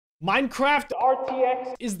Minecraft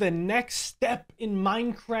RTX is the next step in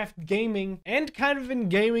Minecraft gaming and kind of in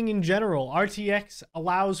gaming in general. RTX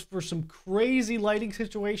allows for some crazy lighting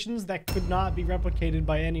situations that could not be replicated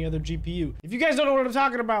by any other GPU. If you guys don't know what I'm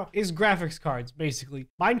talking about, is graphics cards, basically.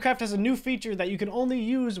 Minecraft has a new feature that you can only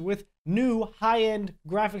use with new high-end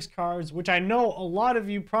graphics cards, which I know a lot of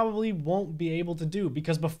you probably won't be able to do,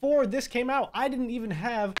 because before this came out, I didn't even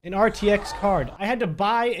have an RTX card. I had to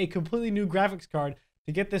buy a completely new graphics card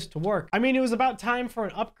to get this to work. I mean, it was about time for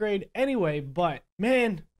an upgrade anyway, but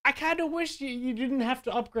man, I kind of wish you didn't have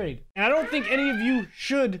to upgrade. And I don't think any of you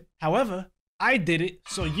should. However, I did it,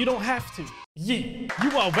 so you don't have to. Yeah,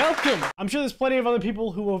 you are welcome. I'm sure there's plenty of other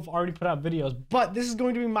people who have already put out videos, but this is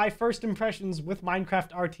going to be my first impressions with Minecraft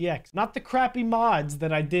RTX. Not the crappy mods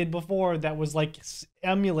that I did before that was like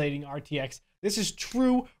emulating RTX. This is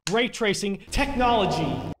true ray tracing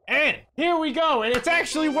technology. And here we go, and it's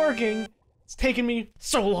actually working. It's taken me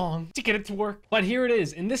so long to get it to work, but here it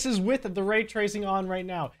is. And this is with the ray tracing on right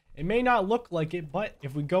now. It may not look like it, but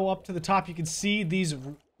if we go up to the top, you can see these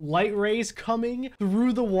light rays coming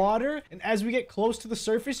through the water. And as we get close to the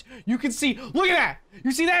surface, you can see, look at that.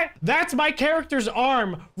 You see that? That's my character's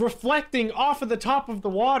arm reflecting off of the top of the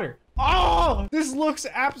water. Oh, this looks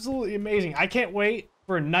absolutely amazing. I can't wait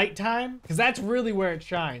for nighttime, because that's really where it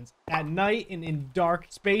shines. At night and in dark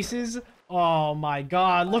spaces. Oh my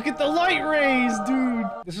god, look at the light rays, dude.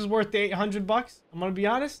 This is worth the 800 bucks. I'm gonna be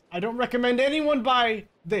honest, I don't recommend anyone buy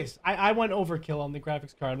this. I went overkill on the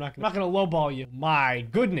graphics card. I'm not gonna lowball you. My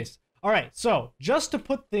goodness. All right, so just to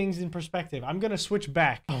put things in perspective, I'm gonna switch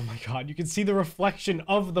back. Oh my god, you can see the reflection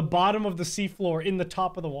of the bottom of the seafloor in the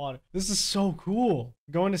top of the water. This is so cool.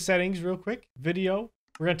 Go into settings real quick, video.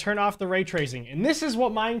 We're gonna turn off the ray tracing, and this is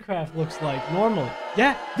what Minecraft looks like normally.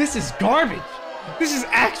 Yeah, this is garbage. This is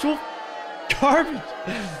actual garbage.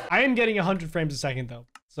 I am getting 100 frames a second though.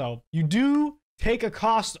 So you do take a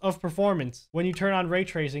cost of performance when you turn on ray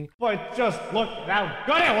tracing, but just look at how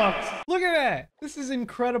good it looks. Look at that. This is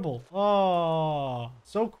incredible. Oh,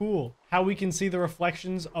 so cool. How we can see the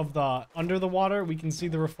reflections of the under the water. We can see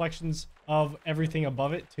the reflections of everything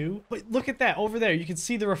above it too. But look at that over there. You can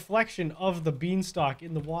see the reflection of the beanstalk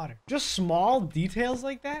in the water. Just small details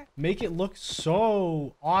like that make it look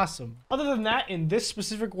so awesome. Other than that, in this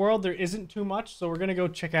specific world, there isn't too much. So we're going to go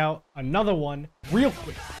check out another one real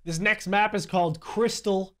quick. This next map is called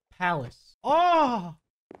Crystal Palace. Oh,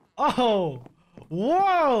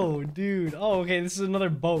 whoa, dude. Oh, okay. This is another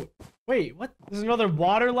boat. Wait, what? There's another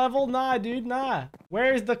water level? Nah, dude, nah.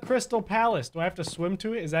 Where is the Crystal Palace? Do I have to swim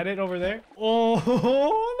to it? Is that it over there?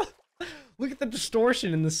 Oh, look at the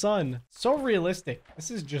distortion in the sun. So realistic.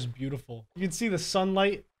 This is just beautiful. You can see the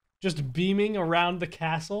sunlight just beaming around the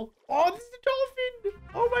castle. Oh, this is a dolphin.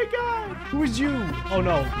 Oh my god. Who is you? Oh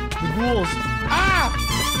no, the ghouls. Ah!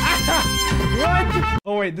 What?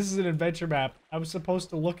 Oh wait, this is an adventure map. I was supposed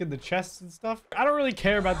to look in the chests and stuff. I don't really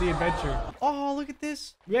care about the adventure. Oh, look at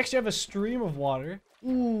this. We actually have a stream of water.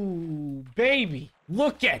 Ooh, baby.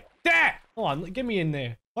 Look at that. Hold on, get me in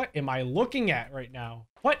there. What am I looking at right now?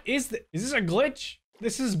 What is this? Is this a glitch?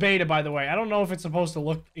 This is beta, by the way. I don't know if it's supposed to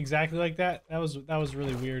look exactly like that. That was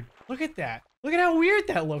really weird. Look at that. Look at how weird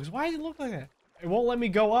that looks. Why does it look like that? It won't let me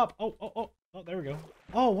go up. Oh, there we go.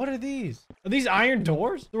 Oh, what are these? Are these iron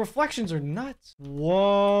doors? The reflections are nuts.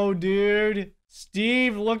 Whoa, dude.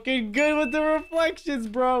 Steve looking good with the reflections,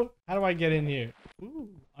 bro. How do I get in here? Ooh,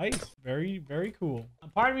 ice. Very, very cool. A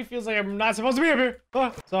part of me feels like I'm not supposed to be up here.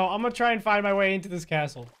 So I'm gonna try and find my way into this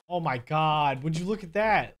castle. Oh my god, would you look at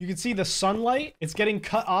that? You can see the sunlight. It's getting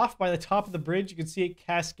cut off by the top of the bridge. You can see it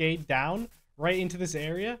cascade down right into this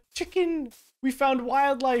area. Chicken. We found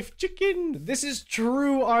wildlife. Chicken. This is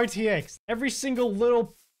true RTX. Every single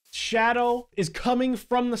little shadow is coming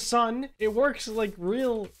from the sun. It works like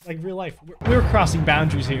real life. We're crossing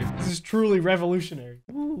boundaries here. This is truly revolutionary.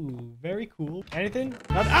 Ooh, very cool. Anything?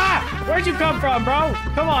 Ah! Where'd you come from, bro?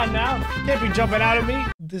 Come on now. You can't be jumping out at me.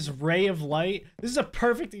 This ray of light. This is a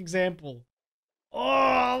perfect example.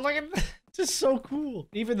 Oh, look at that. Just so cool.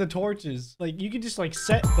 Even the torches, like you can just like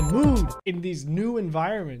set the mood in these new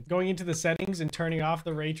environments. Going into the settings and turning off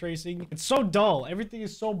the ray tracing. It's so dull. Everything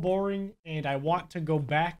is so boring and I want to go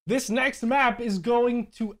back. This next map is going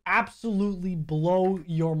to absolutely blow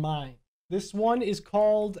your mind. This one is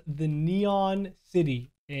called the Neon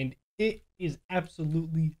City and it is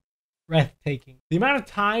absolutely breathtaking. The amount of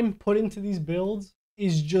time put into these builds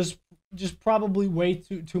is just probably way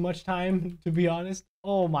too much time, to be honest.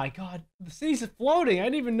 Oh my god, the city's floating. I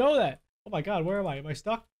didn't even know that. Oh my god, where am I? Am I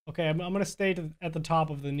stuck? Okay, I'm gonna stay at the top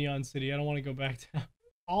of the Neon City. I don't want to go back down.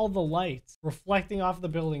 all the lights reflecting off the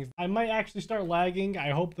buildings. I might actually start lagging.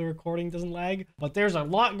 I hope the recording doesn't lag, but there's a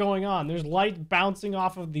lot going on. There's light bouncing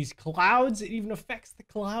off of these clouds. It even affects the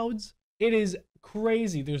clouds. It is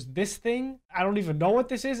crazy. There's this thing. I don't even know what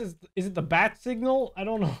this is. Is it the bat signal? I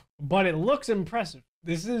don't know, but it looks impressive.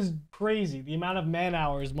 This is crazy. The amount of man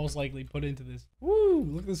hours most likely put into this. Woo!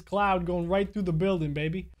 Look at this cloud going right through the building,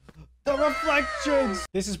 baby. The reflections!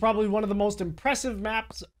 This is probably one of the most impressive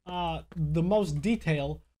maps, the most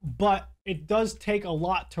detail, but it does take a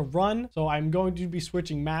lot to run, so I'm going to be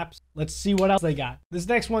switching maps. Let's see what else they got. This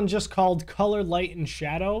next one just called Color, Light, and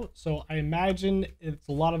Shadow, so I imagine it's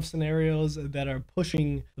a lot of scenarios that are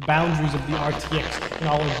pushing the boundaries of the RTX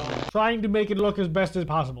technology, trying to make it look as best as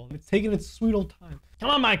possible. It's taking its sweet old time. Come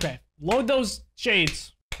on, Minecraft. Load those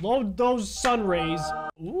shades. Load those sun rays.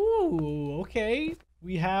 Ooh, okay.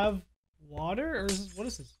 We have water, or what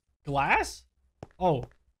is this? Glass? Oh,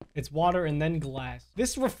 it's water and then glass.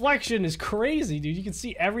 This reflection is crazy, dude. You can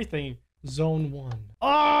see everything. Zone 1.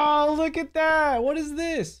 Oh, look at that. What is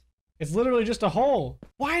this? It's literally just a hole.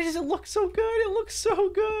 Why does it look so good? It looks so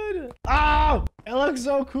good. Oh, it looks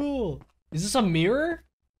so cool. Is this a mirror?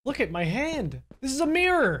 Look at my hand. This is a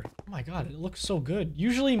mirror. Oh my God, it looks so good.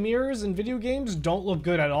 Usually mirrors in video games don't look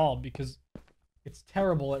good at all because it's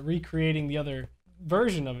terrible at recreating the other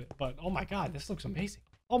version of it. But oh my God, this looks amazing.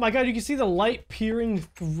 Oh my God, you can see the light peering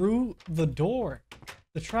through the door.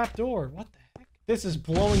 The trap door. What the heck? This is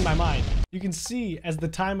blowing my mind. You can see as the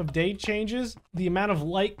time of day changes, the amount of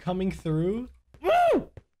light coming through. Woo!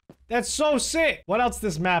 That's so sick. What else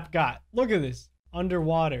this map got? Look at this.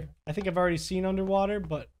 Underwater. I think I've already seen underwater,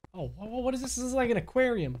 but oh, what is this? This is like an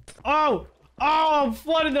aquarium. Oh, I'm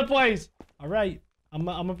flooding the place. All right, I'm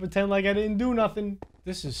gonna pretend like I didn't do nothing.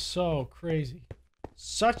 This is so crazy.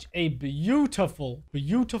 Such a beautiful,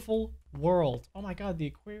 beautiful world. Oh my God, the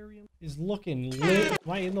aquarium is looking lit.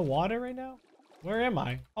 Am I in the water right now? Where am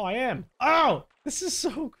I? Oh, I am. Oh, this is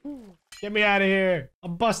so cool. Get me out of here.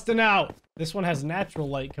 I'm busting out. This one has natural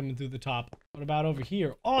light coming through the top. What about over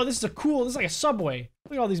here? Oh, this is this is like a subway.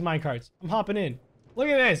 Look at all these minecarts. I'm hopping in. Look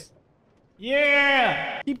at this.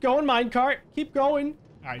 Yeah. Keep going, minecart. Keep going.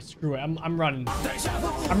 All right, screw it. I'm running.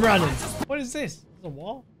 I'm running. What is this? Is it a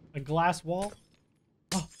wall? A glass wall?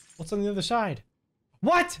 Oh, what's on the other side?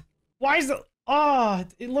 What? Why is it? Oh,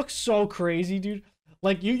 it looks so crazy, dude.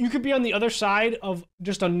 Like you could be on the other side of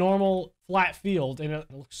just a normal flat field and it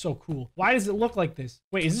looks so cool. Why does it look like this?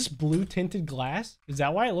 Wait, is this blue tinted glass? Is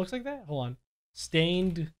that why it looks like that? Hold on.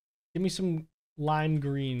 Stained. Give me some lime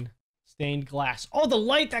green. Stained glass. Oh, the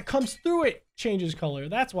light that comes through it changes color.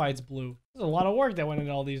 That's why it's blue. There's a lot of work that went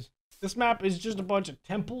into all these. This map is just a bunch of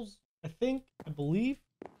temples, I believe.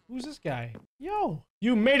 Who's this guy? Yo,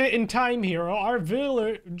 you made it in time, hero. Our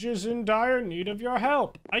village is in dire need of your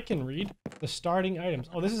help. I can read the starting items.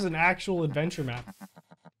 Oh, this is an actual adventure map.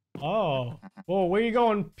 Oh, whoa, where you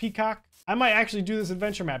going, peacock? I might actually do this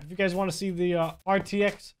adventure map. If you guys want to see the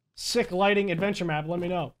RTX sick lighting adventure map, let me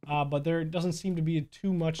know. But there doesn't seem to be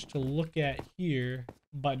too much to look at here.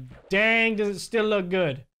 But dang, does it still look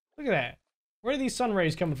good. Look at that. Where are these sun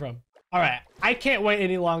rays coming from? All right, I can't wait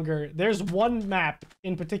any longer. There's one map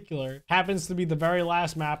in particular, happens to be the very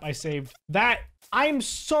last map I saved, that I'm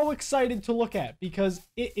so excited to look at because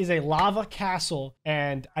it is a lava castle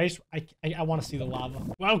and I want to see the lava.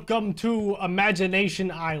 Welcome to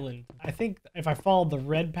Imagination Island. I think if I follow the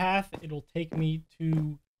red path, it'll take me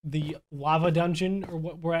to the lava dungeon or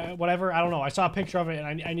whatever. I don't know. I saw a picture of it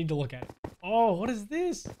and I need to look at it. Oh, what is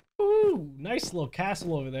this? Ooh, nice little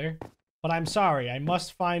castle over there. But I'm sorry, I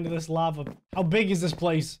must find this lava. How big is this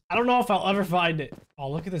place? I don't know if I'll ever find it.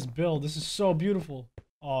 Oh, look at this build. This is so beautiful.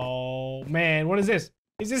 Oh, man. What is this?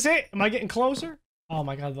 Is this it? Am I getting closer? Oh,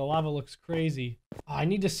 my God. The lava looks crazy. Oh, I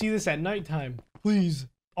need to see this at nighttime. Please.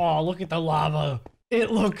 Oh, look at the lava.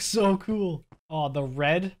 It looks so cool. Oh, the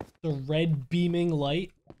red beaming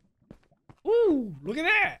light. Ooh, look at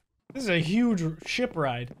that. This is a huge ship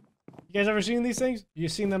ride. You guys ever seen these things?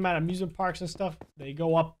 You've seen them at amusement parks and stuff? They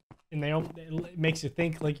go up. And it makes you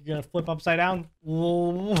think like you're gonna flip upside down.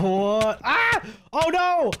 What? Ah! Oh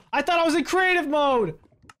no! I thought I was in creative mode!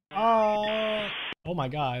 Oh my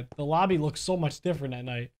God. The lobby looks so much different at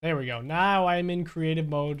night. There we go. Now I'm in creative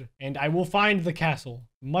mode and I will find the castle.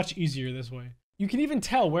 Much easier this way. You can even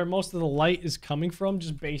tell where most of the light is coming from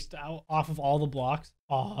just based out off of all the blocks.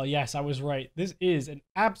 Oh yes, I was right. This is an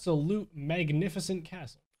absolute magnificent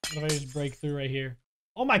castle. What if I just break through right here?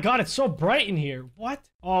 Oh my God, it's so bright in here. What?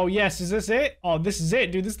 Oh, yes. Is this it? Oh, this is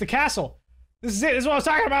it, dude. This is the castle. This is it. This is what I was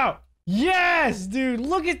talking about. Yes, dude.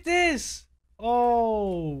 Look at this.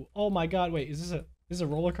 Oh my God. Wait, is this a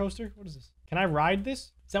roller coaster? What is this? Can I ride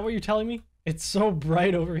this? Is that what you're telling me? It's so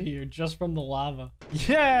bright over here just from the lava.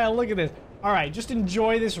 Yeah, look at this. All right, just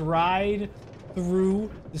enjoy this ride through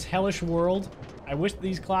this hellish world. I wish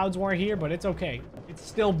these clouds weren't here, but it's okay. It's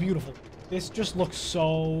still beautiful. This just looks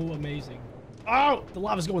so amazing. Oh, the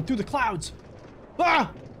lava's going through the clouds.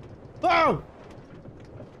 Ah! Oh!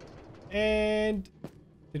 And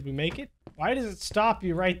did we make it? Why does it stop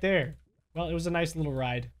you right there? Well, it was a nice little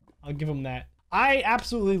ride. I'll give them that. I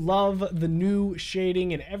absolutely love the new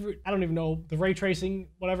shading and I don't even know, the ray tracing,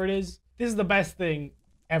 whatever it is. This is the best thing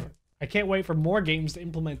ever. I can't wait for more games to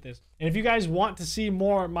implement this. And if you guys want to see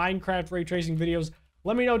more Minecraft ray tracing videos,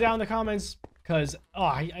 let me know down in the comments, because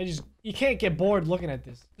you can't get bored looking at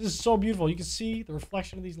this. This is so beautiful. You can see the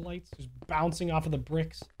reflection of these lights just bouncing off of the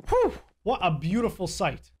bricks. Whew! What a beautiful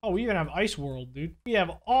sight. Oh, we even have Ice World, dude. We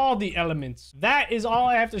have all the elements. That is all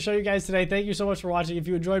I have to show you guys today. Thank you so much for watching. If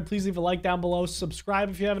you enjoyed, please leave a like down below.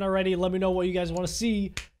 Subscribe if you haven't already. Let me know what you guys want to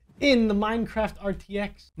see in the Minecraft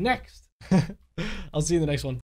RTX next. I'll see you in the next one.